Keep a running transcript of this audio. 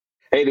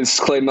Hey, this is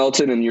Clay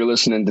Melton, and you're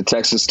listening to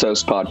Texas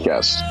Toast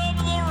Podcast.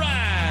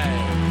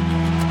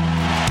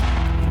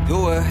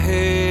 Go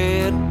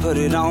ahead, put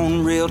it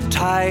on real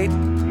tight.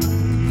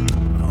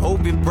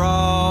 Hope you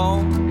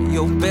brought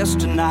your best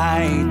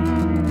tonight.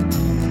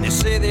 They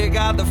say they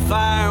got the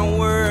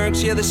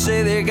fireworks, yeah, they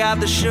say they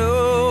got the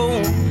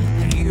show.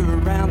 You're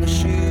around the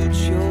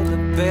shoots, you're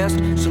the best,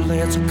 so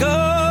let's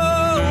go.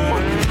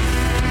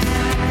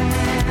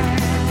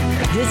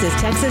 This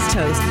is Texas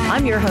Toast.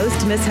 I'm your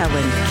host, Miss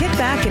Helen. Kick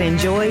back and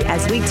enjoy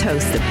as we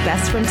toast the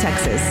best from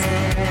Texas.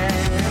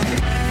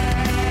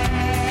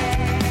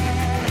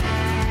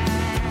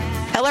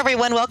 Hello,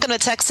 everyone. Welcome to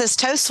Texas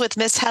Toast with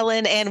Miss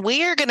Helen, and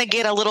we are going to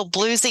get a little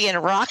bluesy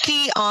and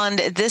rocky on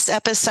this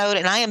episode,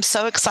 and I am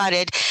so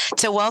excited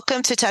to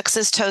welcome to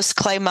Texas Toast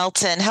Clay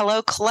Melton.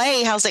 Hello,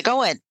 Clay. How's it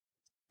going?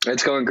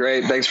 It's going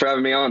great. Thanks for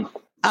having me on.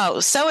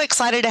 Oh, so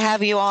excited to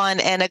have you on.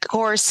 And of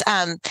course,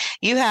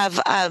 you have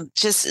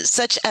just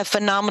such a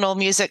phenomenal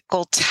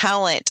musical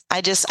talent.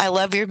 I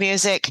love your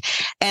music.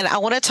 And I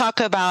want to talk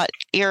about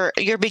your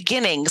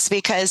beginnings,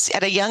 because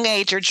at a young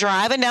age, you're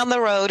driving down the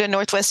road in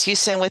Northwest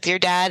Houston with your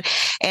dad,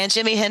 and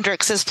Jimi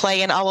Hendrix is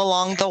playing all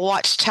along the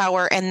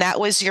Watchtower. And that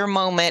was your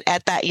moment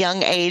at that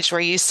young age where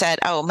you said,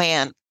 oh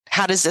man,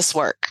 how does this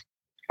work?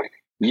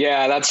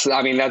 Yeah, that's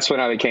when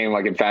I became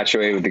like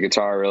infatuated with the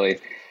guitar, really.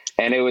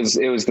 And it was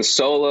the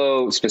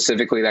solo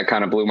specifically that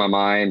kind of blew my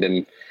mind.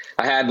 And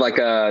I had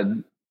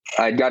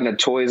I'd gotten a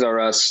Toys R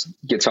Us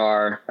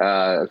guitar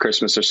a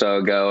Christmas or so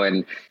ago, and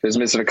it was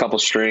missing a couple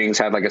strings,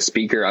 had like a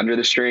speaker under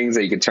the strings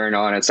that you could turn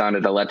on. It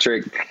sounded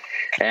electric.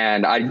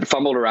 And I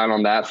fumbled around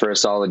on that for a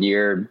solid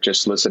year,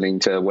 just listening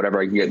to whatever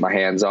I could get my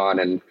hands on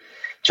and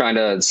trying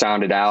to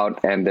sound it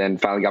out. And then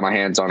finally got my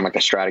hands on like a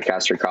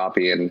Stratocaster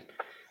copy and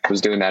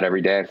was doing that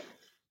every day.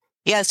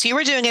 Yes, you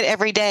were doing it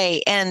every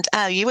day, and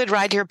you would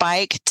ride your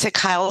bike to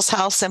Kyle's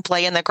house and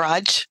play in the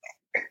garage.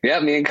 Yeah,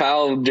 me and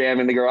Kyle jam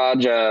in the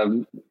garage.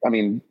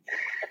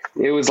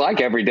 It was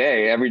like every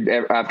day, every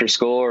after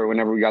school or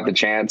whenever we got the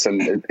chance,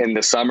 and in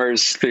the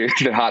summers, through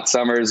the hot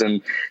summers,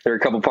 and there were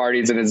a couple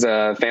parties in his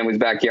family's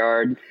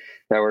backyard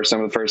that were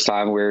some of the first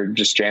time we were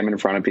just jamming in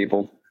front of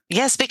people.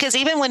 Yes, because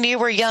even when you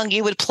were young,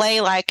 you would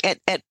play like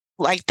at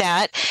like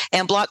that,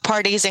 and block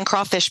parties and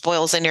crawfish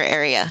boils in your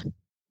area.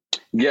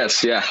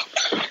 Yes, yeah.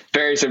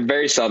 Very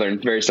southern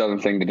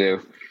thing to do.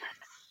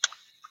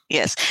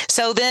 Yes.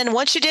 So then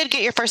once you did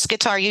get your first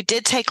guitar, you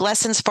did take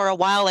lessons for a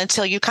while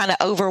until you kind of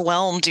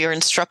overwhelmed your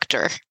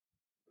instructor.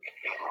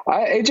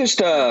 I did it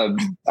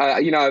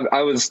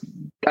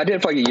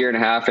for like a year and a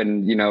half,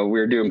 and, we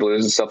were doing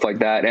blues and stuff like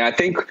that. And I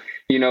think,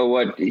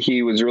 what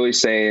he was really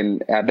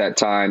saying at that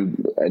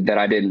time that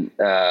I didn't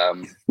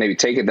maybe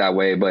take it that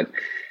way, but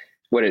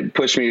what it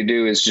pushed me to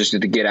do is just to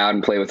get out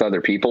and play with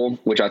other people,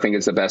 which I think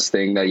is the best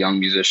thing that young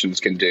musicians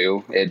can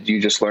do.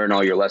 You just learn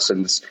all your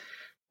lessons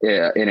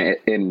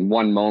in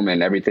one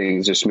moment.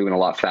 Everything's just moving a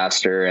lot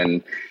faster,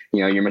 and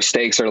your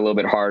mistakes are a little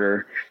bit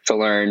harder to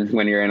learn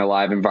when you're in a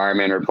live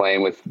environment or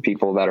playing with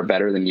people that are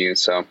better than you.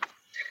 So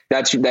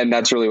that's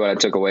really what I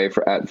took away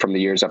from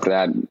the years after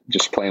that,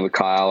 just playing with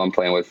Kyle and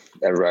playing with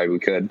everybody we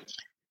could.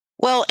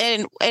 Well,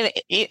 and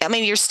I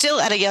mean, you're still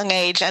at a young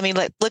age. I mean,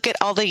 look at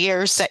all the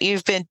years that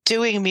you've been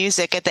doing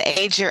music at the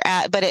age you're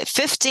at. But at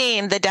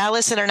 15, the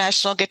Dallas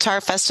International Guitar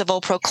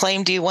Festival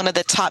proclaimed you one of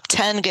the top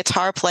 10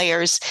 guitar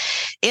players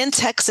in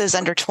Texas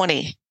under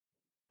 20.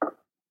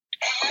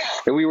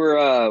 We were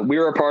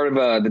a part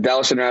of the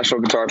Dallas International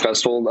Guitar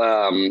Festival.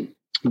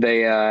 They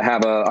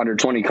have a under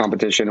 20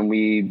 competition, and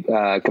we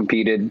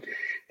competed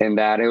in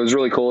that. It was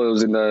really cool. It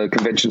was in the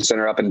convention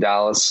center up in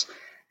Dallas,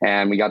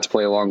 and we got to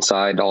play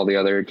alongside all the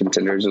other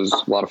contenders. It was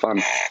a lot of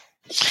fun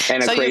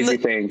and a crazy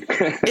thing.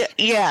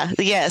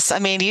 Yes. I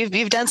mean,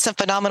 you've done some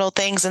phenomenal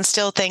things and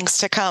still things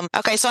to come.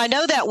 Okay. So I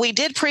know that we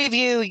did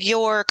preview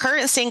your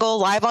current single,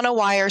 Live on a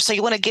Wire. So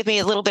you want to give me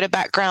a little bit of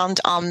background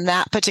on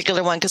that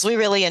particular one, because we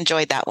really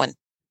enjoyed that one.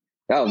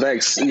 Oh,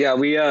 thanks. Yeah,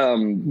 we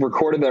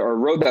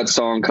wrote that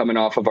song coming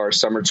off of our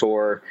summer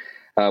tour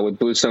with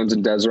Bluestones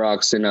and Des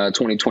Rocks in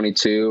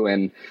 2022.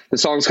 And the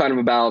song's kind of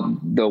about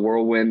the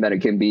whirlwind that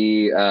it can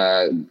be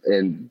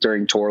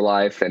during tour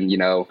life, and,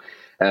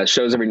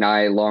 shows every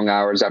night, long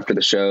hours after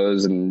the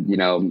shows,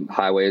 and,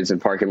 highways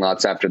and parking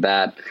lots after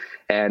that.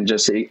 And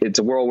just, it's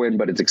a whirlwind,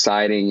 but it's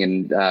exciting,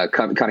 and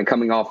kind of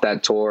coming off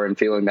that tour and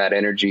feeling that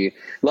energy.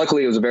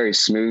 Luckily, it was a very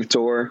smooth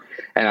tour,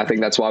 and I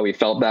think that's why we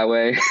felt that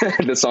way.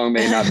 The song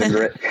may not have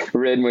been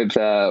ridden with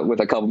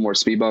a couple more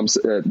speed bumps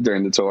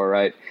during the tour,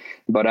 right?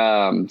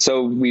 But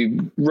so we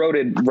wrote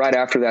it right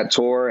after that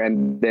tour,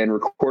 and then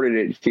recorded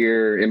it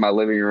here in my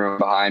living room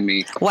behind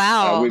me.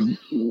 Wow.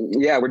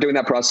 We're doing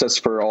that process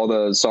for all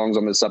the songs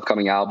on this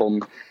upcoming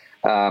album.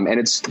 And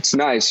it's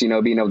nice,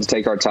 being able to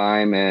take our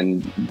time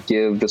and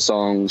give the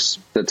songs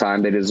the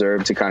time they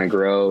deserve to kind of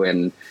grow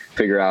and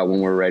figure out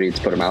when we're ready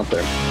to put them out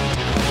there.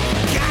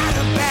 Got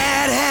a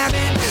bad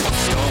habit of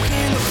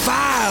stoking the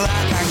fire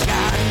like I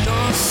got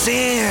no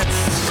sense.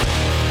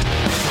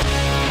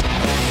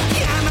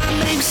 Yeah, I might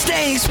make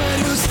mistakes, but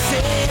who's to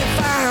say if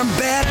I'm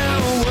better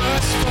or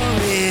worse for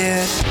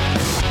it?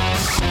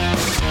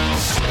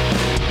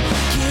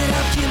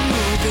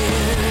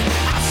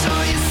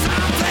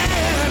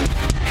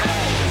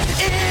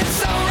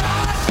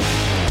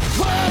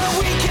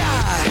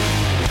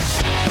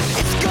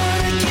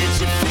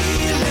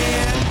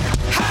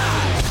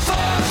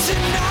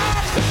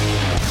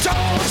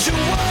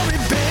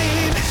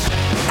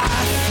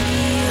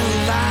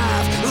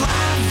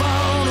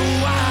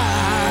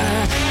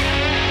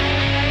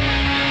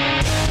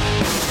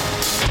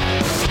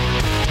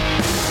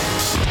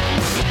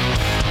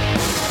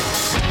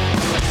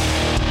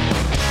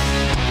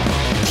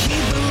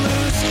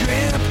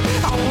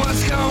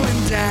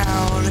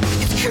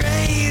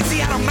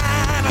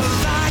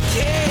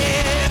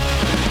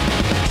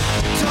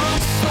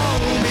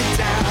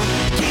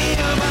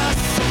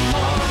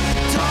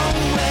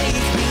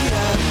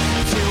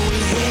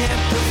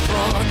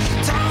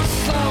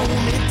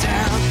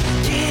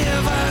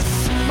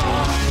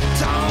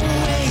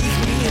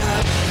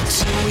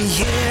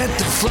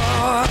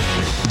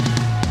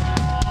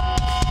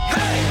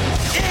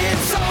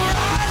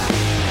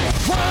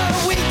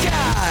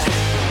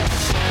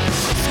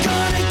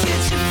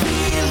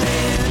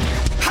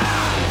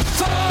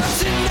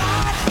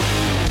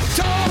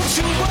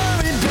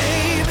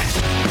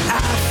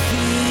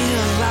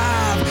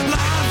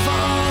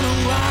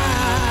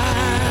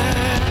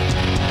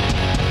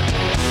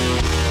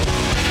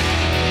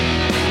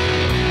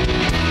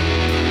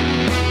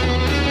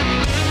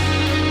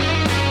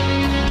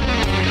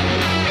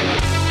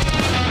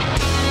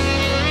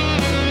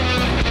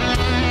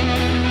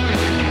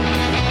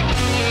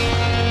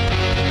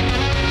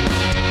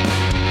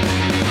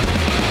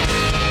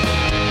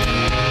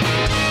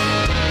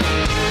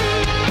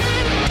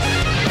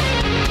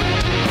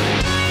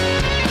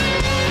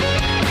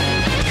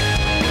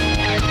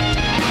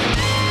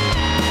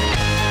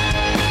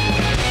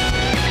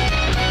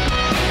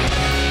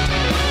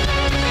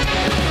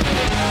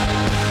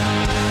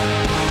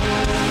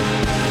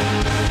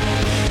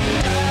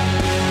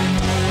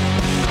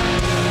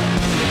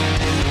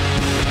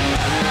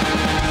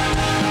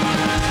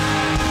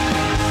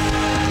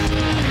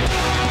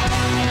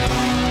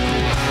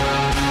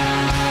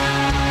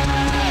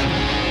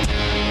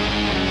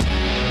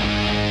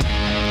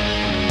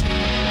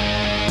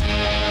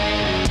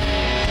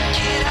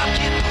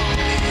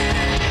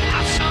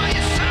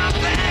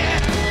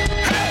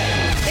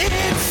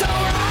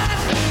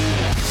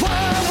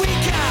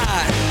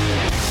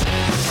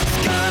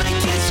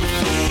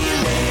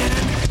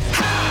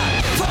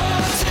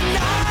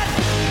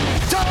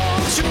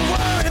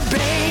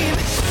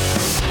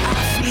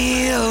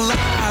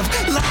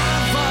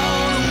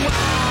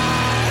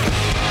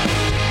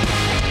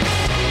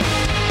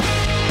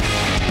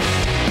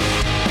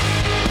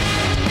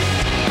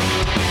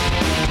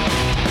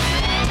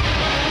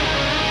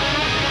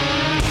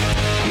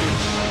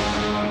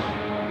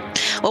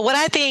 Well, what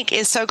I think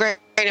is so great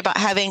about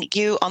having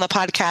you on the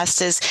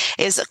podcast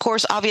is of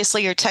course,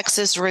 obviously your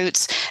Texas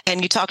roots,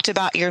 and you talked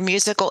about your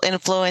musical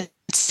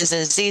influences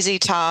and ZZ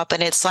Top,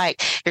 and it's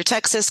like your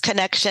Texas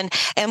connection,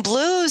 and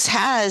blues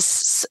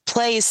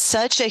plays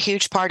such a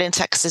huge part in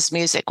Texas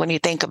music when you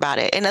think about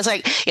it. And it's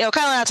like, you know,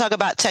 Kyle and I talk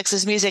about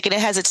Texas music and it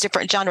has its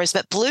different genres,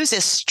 but blues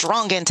is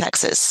strong in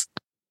Texas.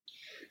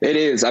 It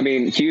is. I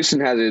mean,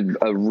 Houston has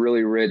a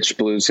really rich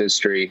blues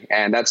history,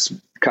 and that's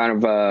kind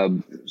of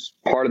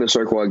part of the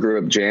circle I grew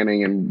up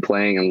jamming and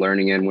playing and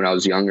learning in when I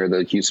was younger.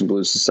 The Houston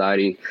Blues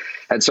Society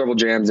had several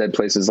jams at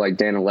places like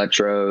Dan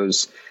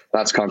Electro's,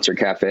 That's Concert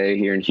Cafe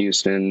here in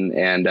Houston,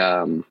 and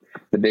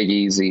the Big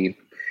Easy.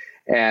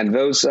 And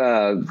those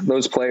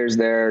players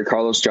there,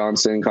 Carlos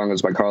Johnson,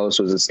 Congos by Carlos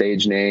was a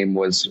stage name,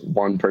 was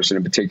one person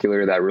in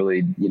particular that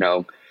really, you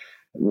know,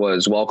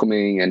 was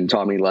welcoming and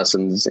taught me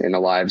lessons in a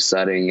live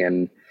setting.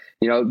 And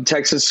you know,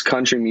 Texas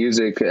country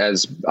music,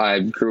 as I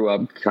grew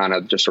up kind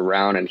of just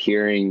around and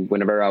hearing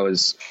whenever I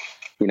was,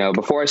 you know,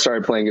 before I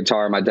started playing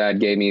guitar, my dad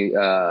gave me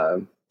a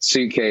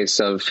suitcase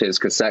of his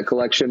cassette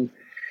collection.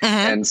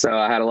 Mm-hmm. And so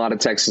I had a lot of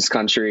Texas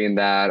country in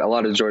that, a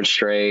lot of George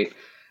Strait,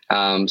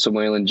 some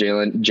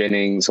Waylon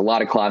Jennings, a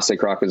lot of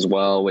classic rock as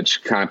well,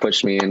 which kind of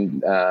pushed me in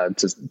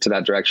to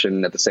that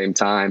direction at the same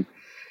time.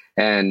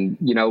 And,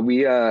 you know,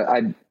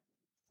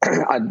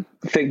 I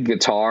think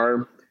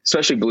guitar,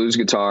 especially blues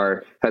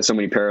guitar, has so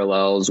many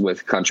parallels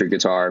with country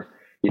guitar.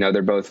 You know,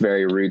 they're both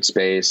very roots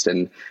based,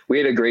 and we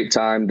had a great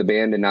time. The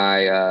band and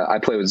I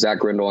play with Zach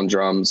Grindle on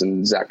drums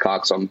and Zach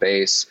Cox on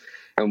bass.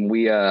 And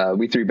we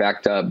three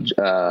backed up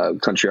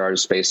country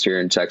artists based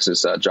here in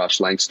Texas, Josh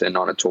Langston,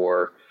 on a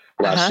tour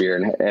last year,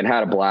 and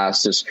had a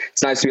blast. It's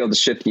nice to be able to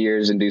shift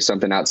gears and do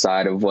something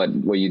outside of what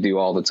you do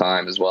all the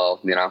time as well,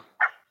 you know?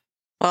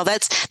 Well,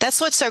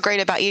 that's what's so great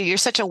about you. You're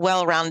such a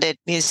well-rounded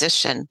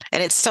musician,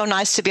 and it's so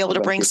nice to be able to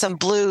bring some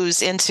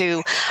blues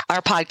into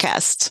our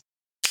podcast.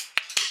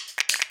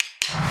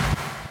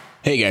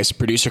 Hey guys,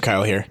 producer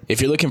Kyle here.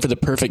 If you're looking for the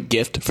perfect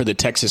gift for the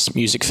Texas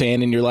music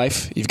fan in your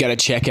life, you've got to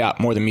check out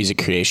More Than Music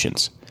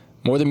Creations.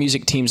 More Than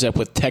Music teams up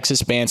with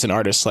Texas bands and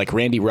artists like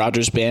Randy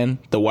Rogers Band,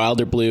 The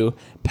Wilder Blue,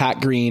 Pat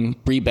Green,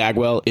 Bree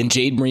Bagwell, and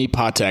Jade Marie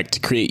Potek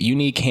to create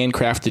unique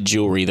handcrafted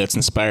jewelry that's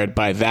inspired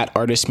by that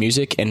artist's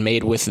music and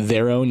made with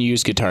their own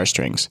used guitar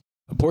strings.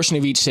 A portion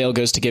of each sale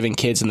goes to giving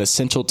kids in the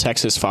Central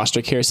Texas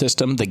foster care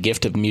system the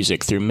gift of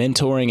music through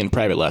mentoring and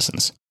private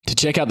lessons. To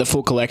check out the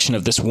full collection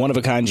of this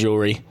one-of-a-kind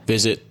jewelry,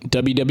 visit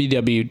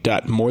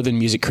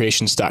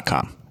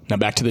www.morethanmusiccreations.com. Now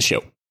back to the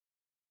show.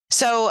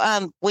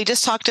 So we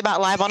just talked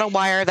about Live on a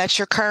Wire. That's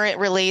your current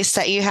release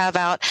that you have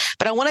out.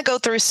 But I want to go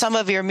through some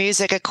of your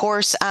music. Of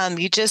course,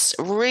 you just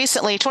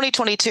recently,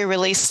 2022,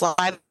 released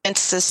Live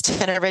Texas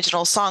 10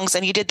 original songs,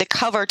 and you did the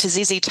cover to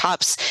ZZ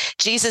Top's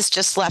Jesus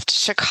Just Left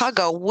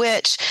Chicago,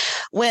 which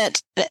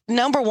went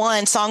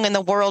 #1 song in the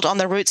world on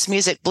the Roots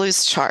Music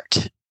Blues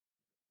chart.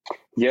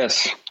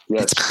 Yes.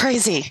 It's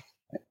crazy.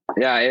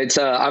 Yeah, it's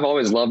I've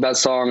always loved that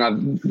song.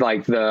 I've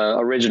like the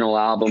original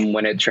album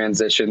when it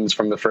transitions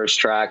from the first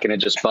track and it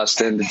just busts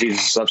into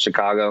Jesus Left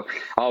Chicago.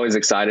 Always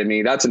excited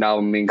me. That's an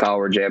album me and Kyle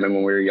were jamming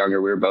when we were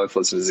younger. We were both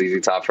listening to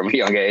ZZ Top from a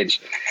young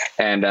age.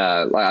 And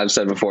like I've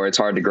said before, it's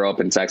hard to grow up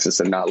in Texas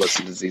and not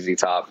listen to ZZ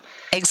Top.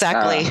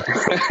 Exactly.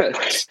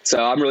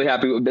 So I'm really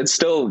happy.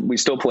 We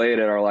still play it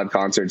at our live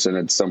concerts, and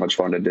it's so much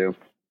fun to do.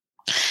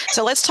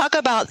 So let's talk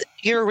about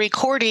your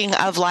recording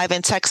of Live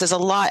in Texas.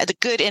 The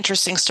good,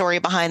 interesting story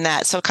behind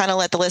that. So kind of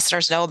let the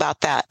listeners know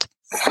about that.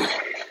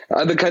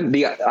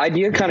 The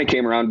idea kind of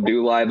came around to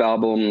do a live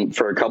album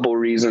for a couple of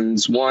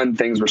reasons. One,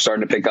 things were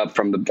starting to pick up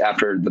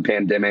after the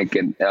pandemic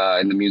and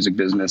in the music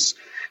business.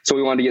 So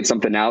we wanted to get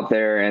something out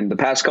there. And the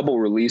past couple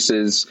of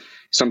releases,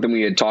 something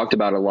we had talked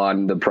about a lot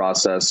in the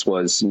process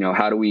was, you know,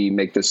 how do we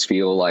make this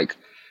feel like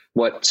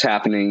what's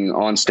happening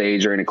on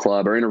stage or in a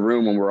club or in a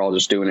room when we're all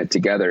just doing it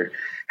together?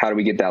 How do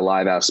we get that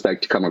live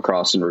aspect to come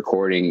across in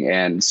recording?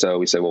 And so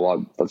we said,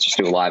 well, let's just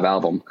do a live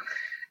album.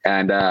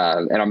 And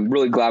I'm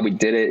really glad we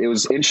did it. It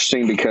was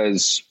interesting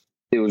because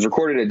it was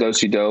recorded at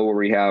Do-Si-Do, where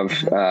we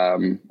have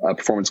a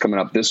performance coming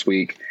up this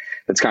week.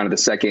 That's kind of the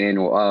second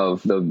annual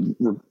of the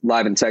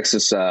Live in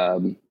Texas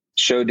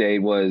show day.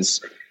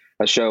 Was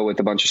a show with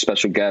a bunch of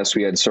special guests.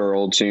 We had Sir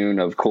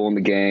Oldtune of Kool and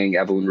the Gang,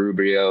 Evelyn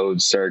Rubio,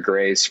 Sarah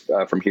Grace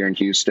from here in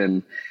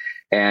Houston.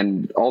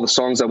 And all the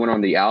songs that went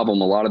on the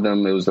album, a lot of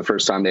them, it was the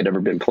first time they'd ever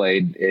been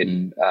played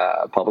in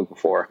public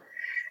before.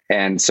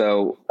 And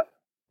so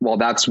while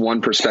that's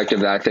one perspective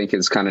that I think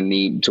is kind of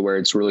neat, to where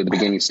it's really the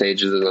beginning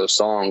stages of those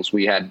songs,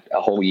 we had a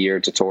whole year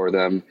to tour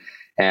them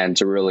and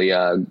to really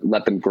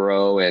let them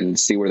grow and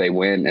see where they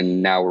went.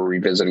 And now we're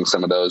revisiting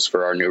some of those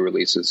for our new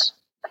releases.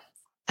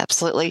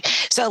 Absolutely.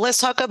 So let's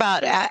talk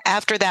about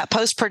after that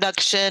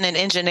post-production and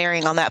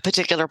engineering on that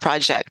particular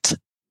project.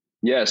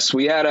 Yes,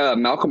 we had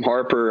Malcolm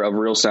Harper of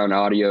Real Sound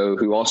Audio,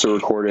 who also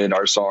recorded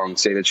our song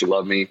 "Say That You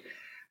Love Me"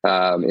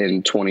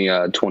 in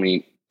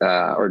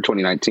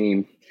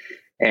 2019,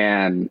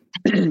 and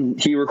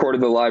he recorded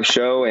the live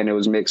show, and it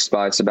was mixed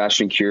by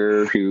Sebastian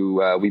Cure,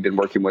 who we've been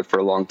working with for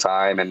a long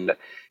time, and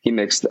he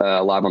mixed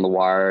Live on the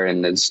Wire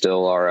and is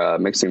still our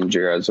mixing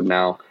engineer as of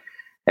now,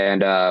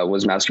 and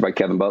was mastered by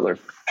Kevin Butler.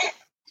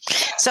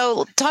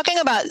 So talking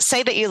about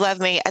Say That You Love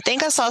Me, I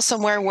think I saw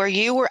somewhere where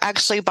you were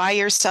actually by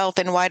yourself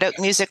in White Oak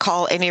Music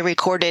Hall and you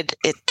recorded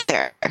it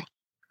there.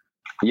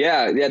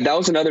 Yeah, that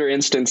was another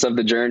instance of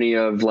the journey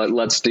of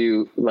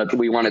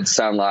we wanted to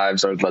sound live,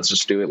 so let's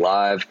just do it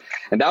live.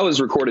 And that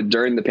was recorded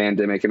during the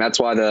pandemic, and that's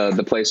why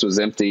the place was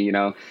empty. You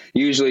know,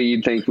 usually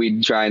you'd think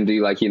we'd try and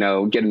do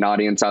get an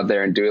audience out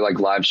there and do it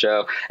live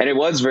show. And it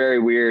was very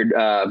weird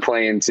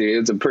playing to.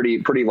 It's a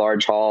pretty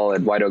large hall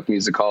at White Oak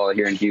Music Hall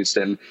here in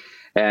Houston,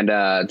 and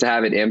to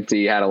have it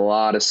empty, had a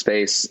lot of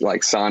space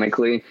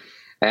sonically.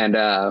 And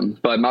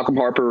but Malcolm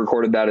Harper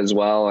recorded that as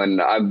well,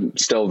 and I'm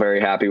still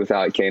very happy with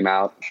how it came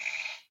out.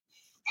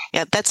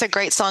 Yeah, that's a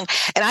great song.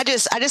 And I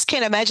just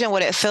can't imagine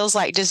what it feels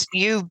like just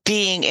you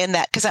being in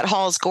that, because that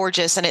hall is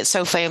gorgeous and it's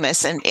so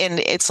famous. And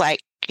it's like,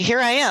 here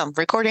I am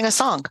recording a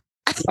song.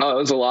 Oh, it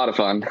was a lot of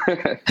fun.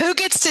 Who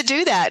gets to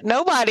do that?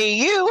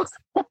 Nobody. You.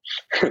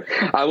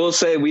 I will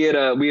say we had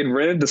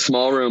rented the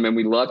small room, and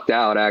we lucked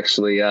out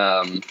actually.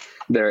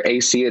 Their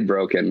AC had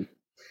broken,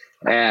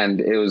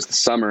 and it was the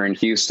summer in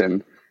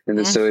Houston.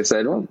 And so we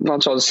said, well, why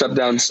don't y'all just step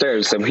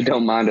downstairs? So we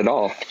don't mind at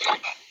all.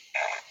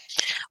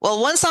 Well,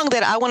 one song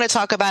that I want to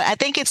talk about, I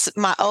think it's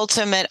my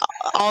ultimate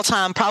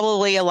all-time,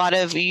 probably a lot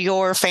of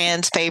your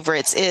fans'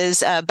 favorites,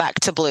 is Back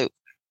to Blue.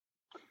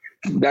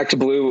 Back to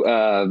Blue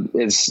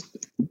is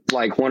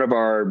one of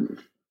our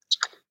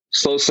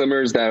slow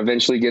simmers that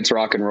eventually gets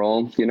rock and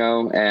roll,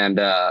 and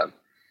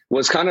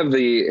was kind of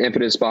the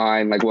impetus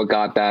behind what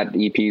got that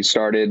EP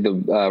started,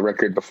 the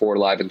record before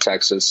Live in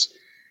Texas.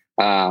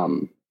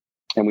 And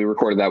we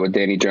recorded that with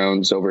Danny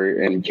Jones over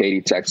in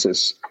Katy,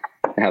 Texas.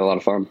 I had a lot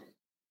of fun.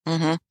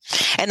 Mm-hmm.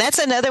 And that's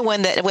another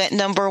one that went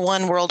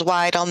 #1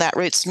 worldwide on that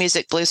Roots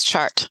Music Blues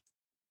chart.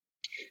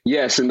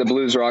 Yes, in the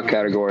blues rock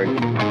category. When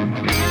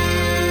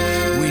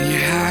your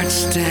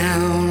heart's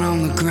down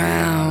on the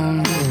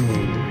ground,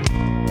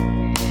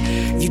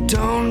 you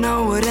don't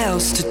know what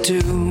else to do.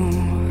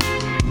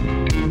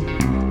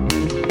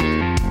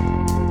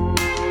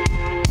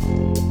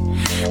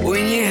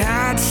 When your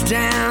heart's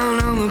down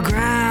on the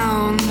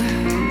ground,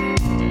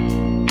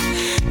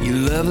 your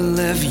lover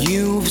left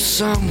you for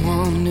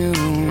someone new.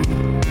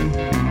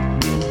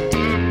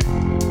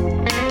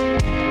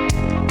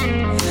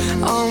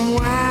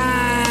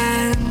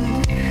 Unwind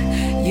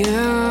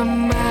your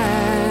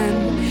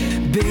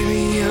mind,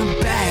 baby, you're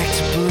back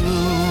to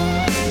blue.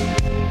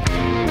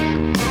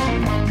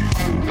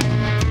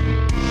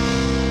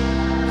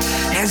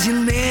 As your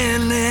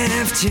man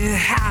left you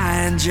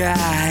high and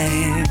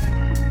dry,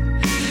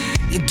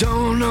 you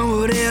don't know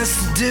what else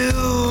to do.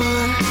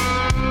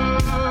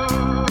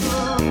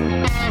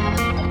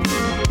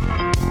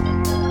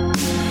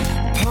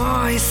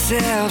 Pour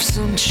yourself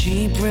some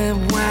cheap red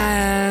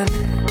wine,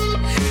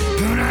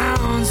 put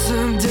on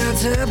some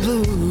Delta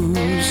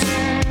blues,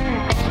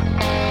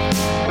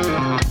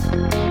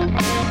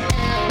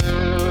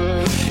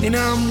 and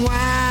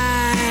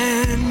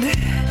unwind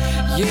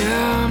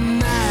your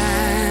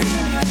mind.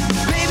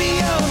 Baby,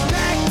 you're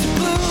back to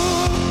blue.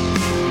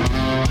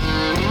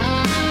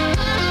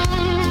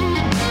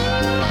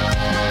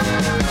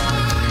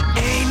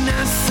 Ain't no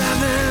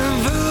southern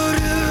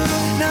voodoo,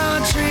 no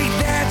trick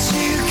that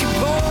you can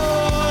pull.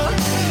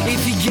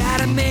 If you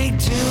gotta make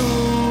do,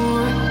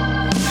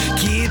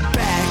 get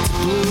back to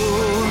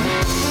blue.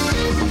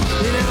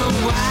 And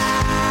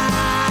unwind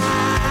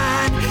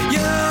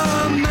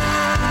your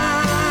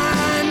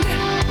mind.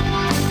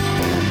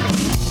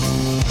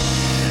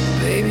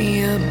 Baby,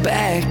 you're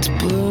back to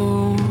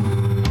blue.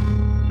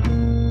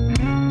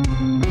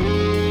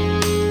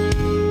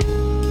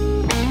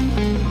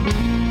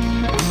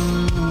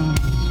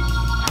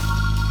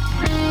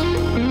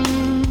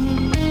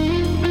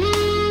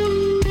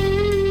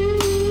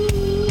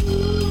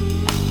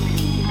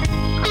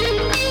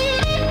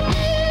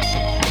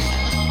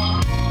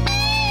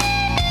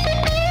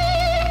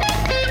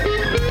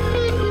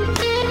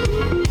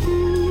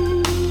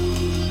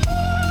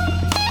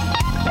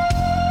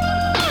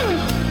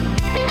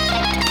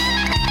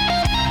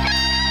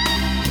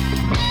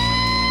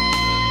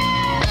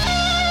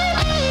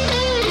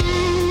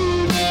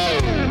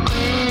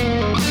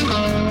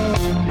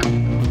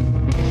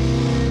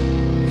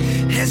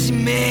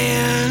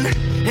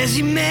 As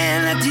your man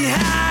left you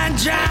high and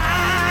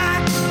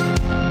dry,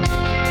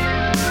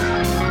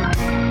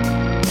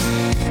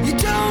 you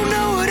don't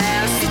know what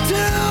else to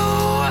do.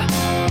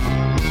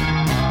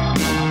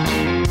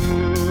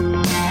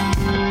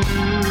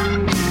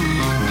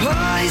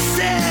 Pour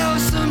yourself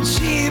some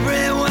cheap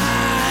red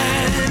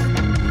wine,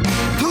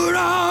 put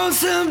on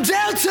some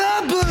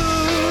Delta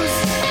blues,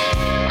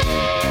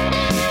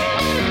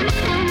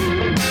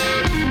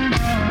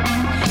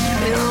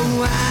 and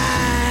unwind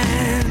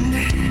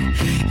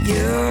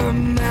your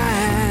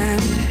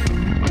mind.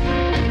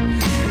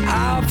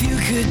 Oh, if you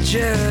could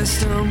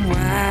just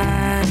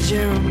unwind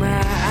your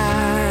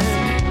mind.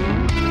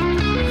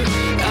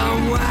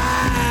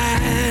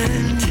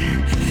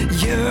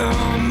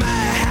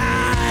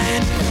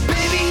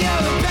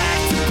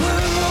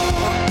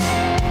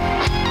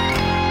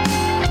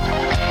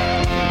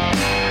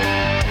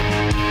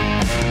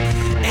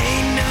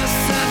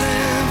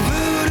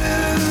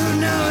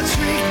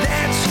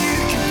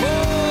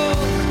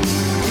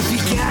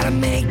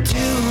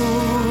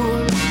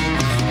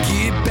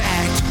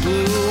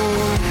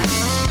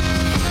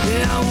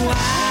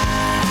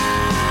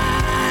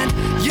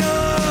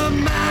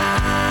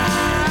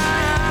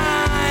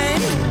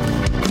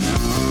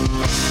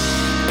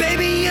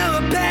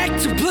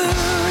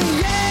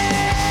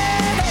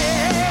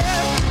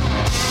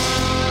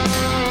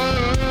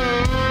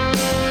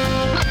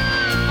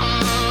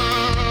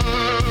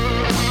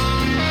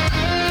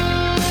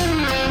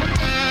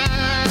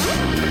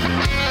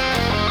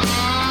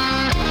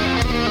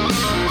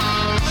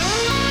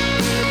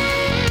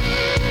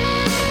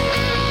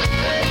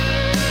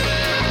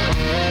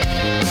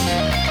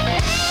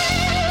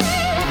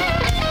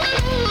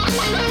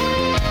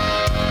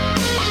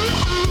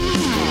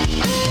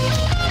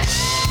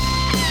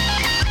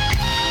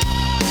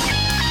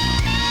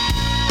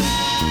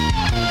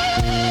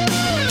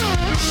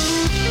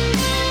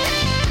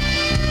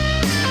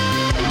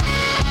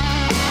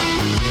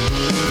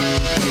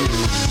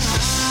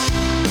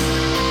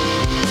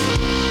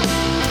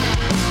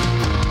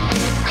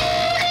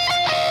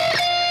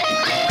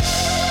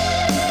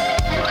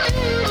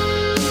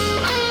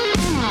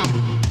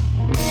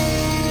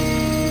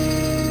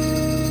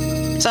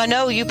 I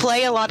know you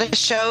play a lot of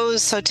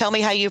shows. So tell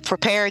me how you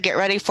prepare, get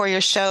ready for your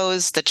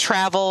shows, the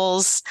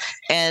travels,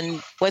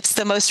 and what's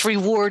the most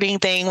rewarding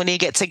thing when you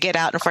get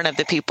out in front of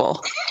the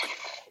people?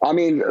 I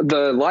mean,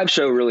 the live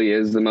show really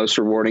is the most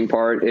rewarding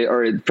part,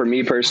 for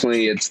me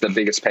personally, it's the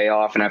biggest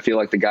payoff. And I feel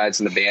like the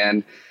guys in the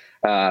band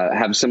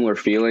have similar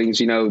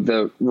feelings. You know,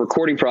 the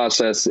recording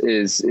process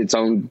is its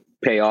own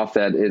payoff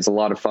that is a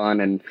lot of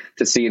fun, and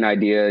to see an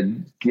idea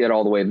get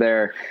all the way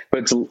there,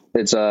 but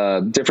it's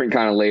a different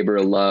kind of labor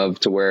of love,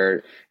 to where,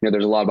 you know,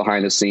 there's a lot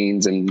behind the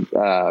scenes, and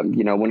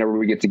you know, whenever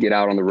we get to get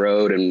out on the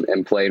road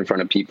and play in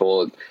front of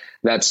people,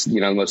 that's,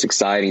 you know, the most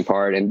exciting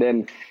part. And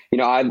then, you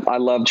know, I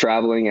love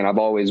traveling, and I've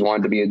always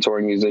wanted to be a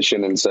touring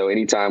musician, and so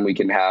anytime we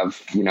can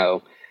have, you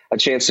know, a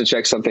chance to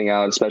check something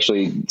out,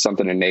 especially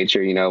something in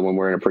nature, you know, when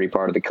we're in a pretty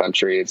part of the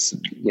country, it's,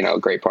 you know, a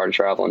great part of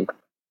traveling.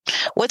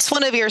 What's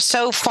one of your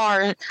so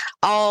far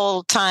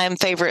all-time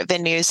favorite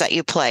venues that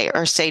you play,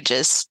 or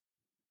stages?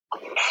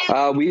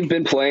 We've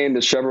been playing the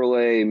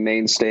Chevrolet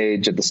main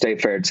stage at the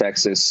State Fair,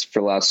 Texas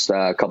for the last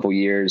couple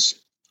years,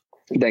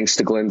 thanks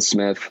to Glenn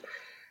Smith,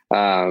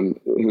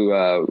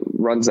 who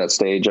runs that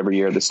stage every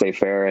year at the State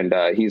Fair.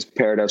 And he's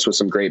paired us with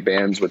some great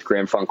bands, with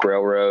Grand Funk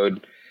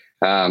Railroad.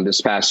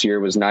 This past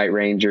year was Night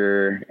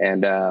Ranger,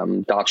 and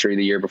Daughtry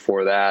the year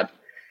before that.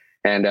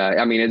 And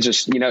I mean, it's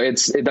just, you know, it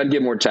doesn't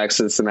get more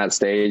Texas than that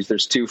stage.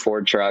 There's 2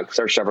 Ford trucks,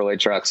 or Chevrolet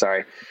trucks,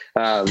 sorry,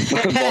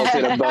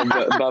 vaulted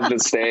above the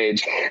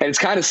stage. And it's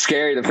kind of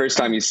scary the first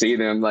time you see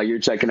them, like you're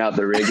checking out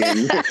the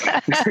rigging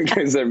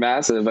because they're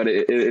massive, but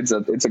it's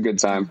a good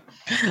time.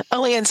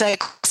 Only in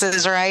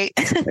Texas, right?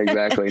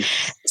 Exactly.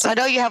 So I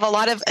know you have a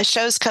lot of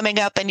shows coming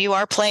up, and you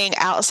are playing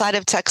outside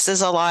of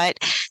Texas a lot.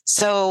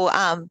 So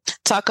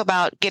talk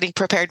about getting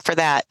prepared for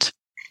that.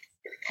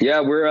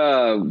 Yeah,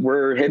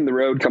 we're hitting the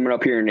road coming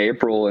up here in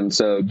April. And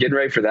so getting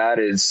ready for that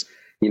is,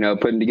 you know,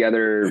 putting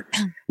together,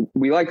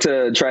 we like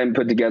to try and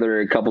put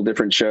together a couple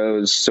different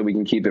shows so we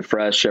can keep it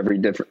fresh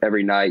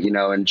every night, you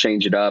know, and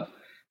change it up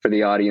for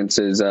the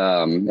audiences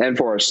and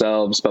for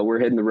ourselves. But we're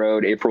hitting the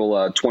road April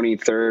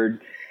 23rd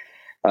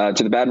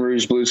to the Baton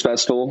Rouge Blues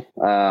Festival.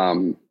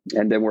 And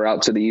then we're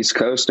out to the East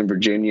Coast in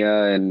Virginia,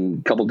 and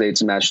a couple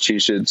dates in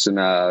Massachusetts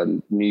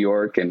and New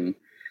York, and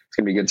it's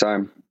going to be a good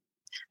time.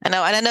 I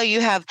know. And I know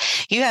you have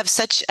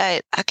such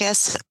a, I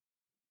guess,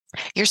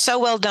 you're so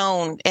well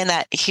known in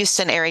that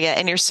Houston area,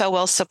 and you're so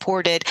well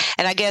supported.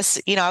 And I guess,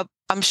 you know,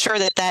 I'm sure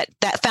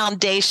that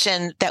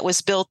foundation that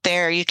was built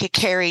there, you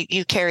carry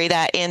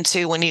that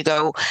into when you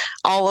go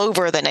all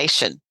over the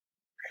nation.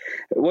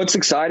 What's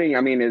exciting,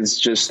 I mean, is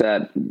just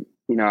that,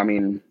 you know, I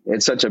mean,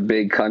 it's such a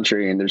big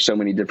country, and there's so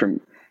many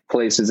different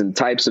places and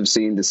types of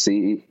scenes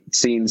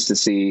to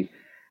see,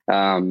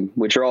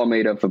 which are all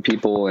made up of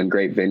people and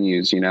great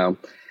venues, you know.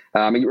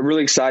 We're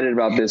really excited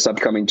about this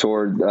upcoming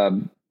tour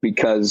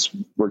because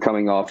we're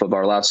coming off of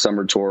our last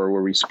summer tour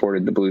where we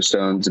supported the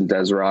Bluestones and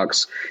Des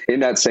Rocks in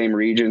that same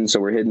region.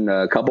 So we're hitting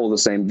a couple of the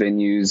same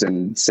venues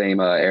and same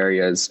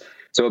areas.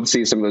 So hope to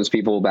see some of those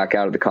people back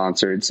out at the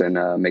concerts and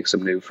make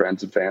some new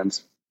friends and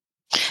fans.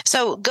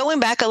 So going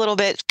back a little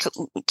bit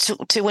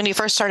to when you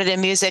first started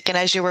in music and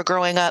as you were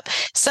growing up,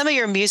 some of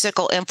your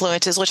musical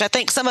influences, which I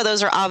think some of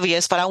those are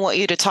obvious, but I want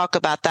you to talk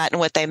about that and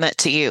what they meant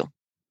to you.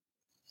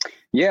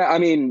 Yeah, I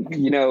mean,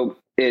 you know,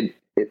 it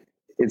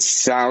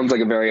sounds like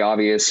a very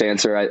obvious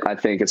answer, I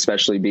think,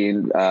 especially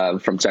being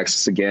from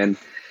Texas again.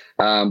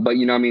 But,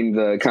 you know, I mean,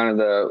 the kind of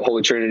the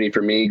Holy Trinity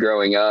for me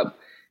growing up,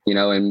 you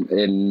know,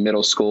 in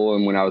middle school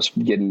and when I was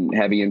getting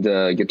heavy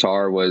into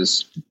guitar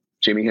was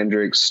Jimi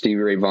Hendrix, Stevie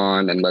Ray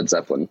Vaughan, and Led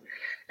Zeppelin.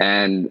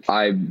 And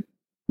I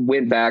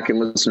went back and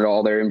listened to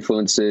all their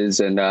influences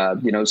and,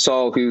 you know,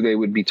 saw who they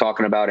would be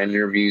talking about in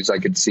interviews I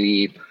could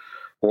see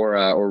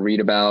or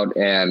read about.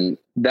 And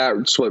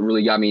that's what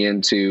really got me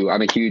into,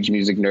 I'm a huge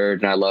music nerd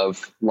and I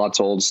love lots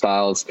of old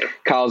styles.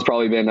 Kyle's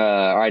probably been,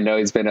 or I know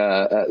he's been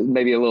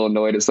maybe a little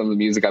annoyed at some of the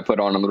music I put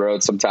on the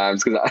road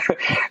sometimes because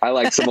I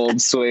like some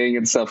old swing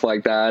and stuff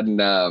like that.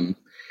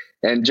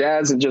 And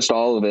jazz and just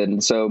all of it.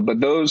 And so, but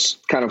those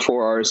kind of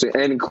 4 artists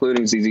and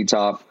including ZZ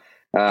Top,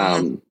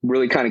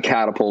 really kind of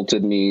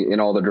catapulted me in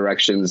all the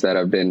directions that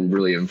have been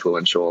really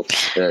influential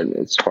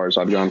as far as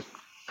I've gone.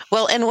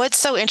 Well, and what's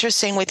so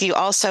interesting with you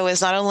also is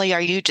not only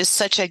are you just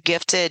such a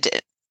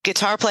gifted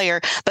guitar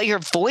player, but your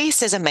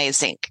voice is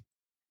amazing.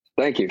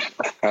 Thank you.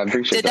 I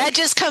appreciate that. Did that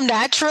just come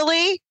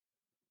naturally?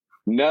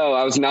 No,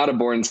 I was not a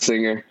born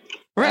singer.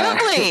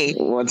 Really?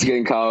 Once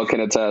again, Kyle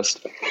can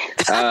attest.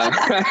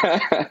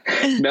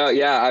 No,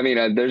 yeah, I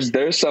mean,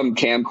 there's some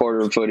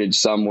camcorder footage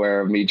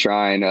somewhere of me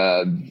trying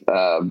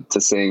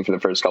to sing for the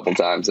first couple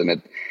times,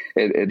 and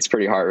it's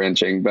pretty heart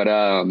wrenching. But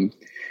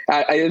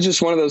it's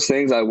just one of those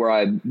things where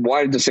I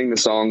wanted to sing the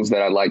songs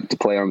that I liked to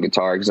play on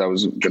guitar because I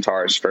was a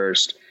guitarist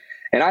first,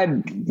 and I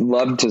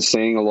loved to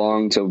sing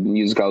along to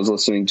music I was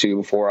listening to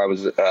before I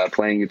was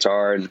playing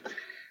guitar and.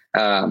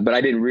 But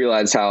I didn't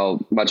realize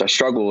how much I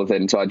struggled with it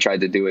until I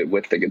tried to do it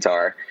with the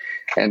guitar.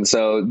 And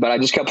so, but I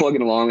just kept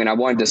plugging along and I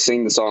wanted to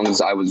sing the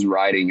songs I was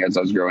writing as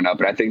I was growing up.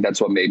 And I think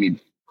that's what made me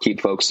keep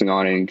focusing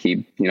on it and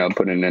keep, you know,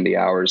 putting in the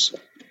hours.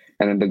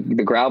 And then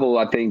the gravel,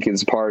 I think,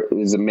 is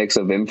a mix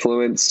of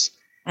influence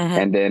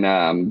and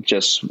then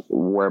just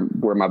where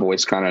my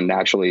voice kind of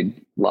naturally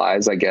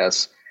lies, I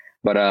guess.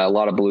 But a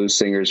lot of blues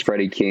singers,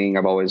 Freddie King,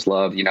 I've always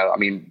loved. I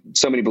mean,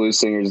 so many blues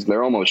singers,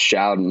 they're almost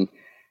shouting.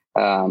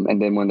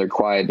 And then when they're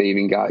quiet, they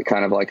even got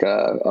kind of like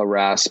a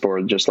rasp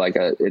or just like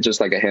a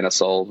hint of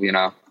soul,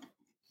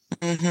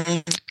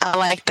 I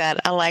like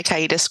that. I like how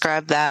you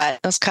describe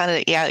that. That's kind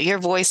of, your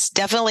voice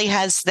definitely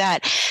has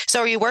that. So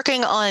are you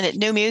working on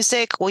new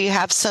music? Will you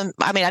have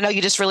I know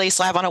you just released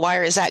Live on a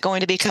Wire. Is that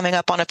going to be coming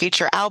up on a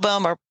future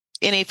album or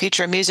any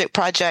future music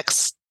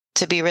projects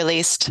to be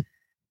released?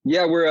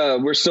 Yeah,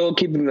 we're still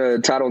keeping the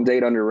title and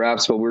date under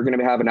wraps, but we're going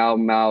to have an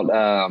album out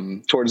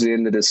towards the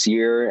end of this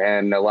year,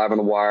 and Live on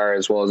the Wire,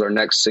 as well as our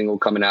next single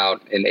coming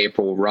out in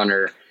April,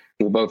 Runner,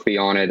 will both be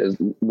on it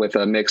with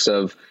a mix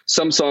of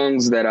some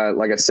songs that,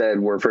 like I said,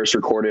 were first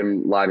recorded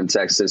live in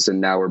Texas, and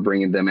now we're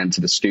bringing them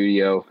into the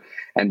studio,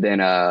 and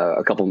then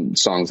a couple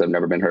songs that have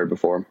never been heard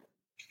before.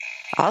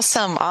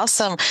 Awesome.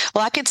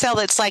 Well, I could tell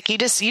it's like you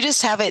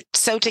just have it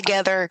so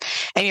together,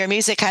 and your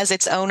music has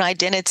its own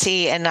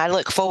identity. And I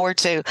look forward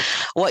to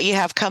what you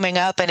have coming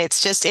up. And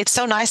it's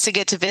so nice to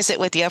get to visit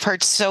with you. I've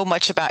heard so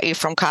much about you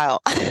from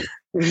Kyle.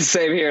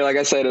 Same here. Like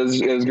I said, it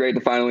was great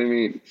to finally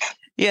meet.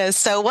 Yes.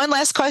 So one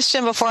last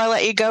question before I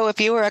let you go. If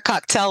you were a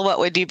cocktail, what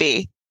would you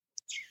be?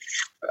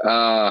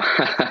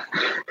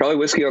 Probably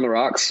whiskey on the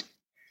rocks.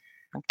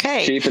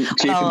 Okay. Cheap and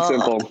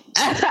simple.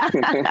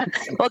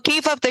 Well,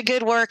 keep up the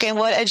good work, and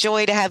what a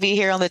joy to have you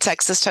here on the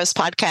Texas Toast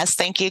podcast.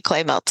 Thank you,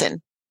 Clay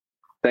Melton.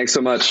 Thanks so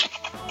much.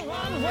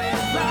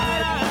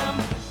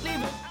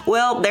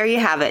 Well, there you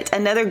have it.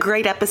 Another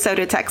great episode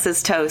of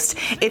Texas Toast.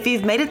 If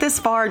you've made it this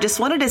far, just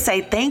wanted to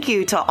say thank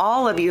you to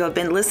all of you who have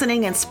been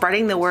listening and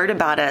spreading the word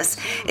about us.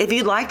 If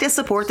you'd like to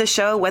support the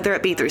show, whether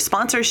it be through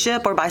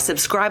sponsorship or by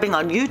subscribing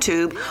on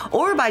YouTube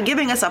or by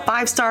giving us a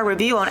 5-star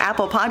review on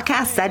Apple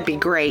Podcasts, that'd be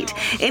great.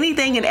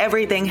 Anything and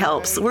everything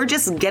helps. We're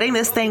just getting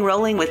this thing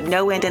rolling with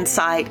no end in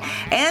sight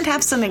and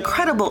have some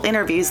incredible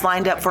interviews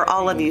lined up for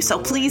all of you. So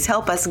please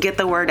help us get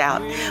the word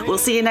out. We'll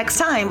see you next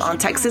time on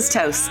Texas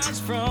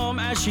Toast.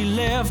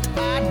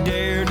 I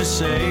dare to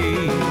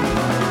say,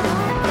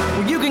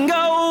 well, you can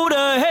go to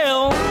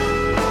hell.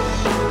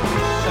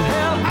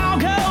 Hell, I'll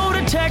go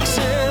to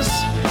Texas.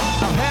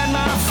 I've had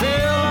my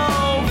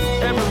fill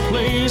of every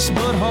place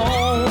but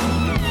home.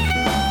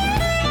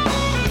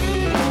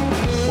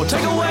 Well,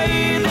 take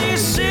away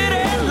these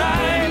city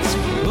lights,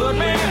 put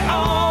me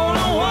on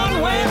a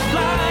one-way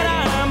flight.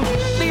 I'm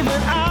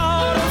leaving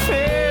out of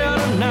here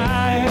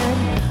tonight.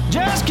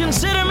 Just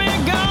consider me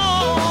gone.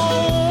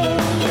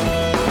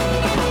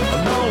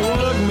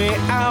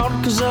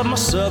 'Cause of my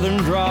southern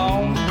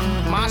drawl,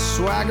 my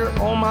swagger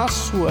on my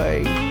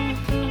sway.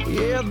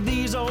 Yeah,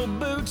 these old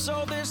boots,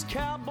 oh, this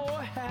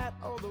cowboy hat,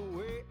 oh, the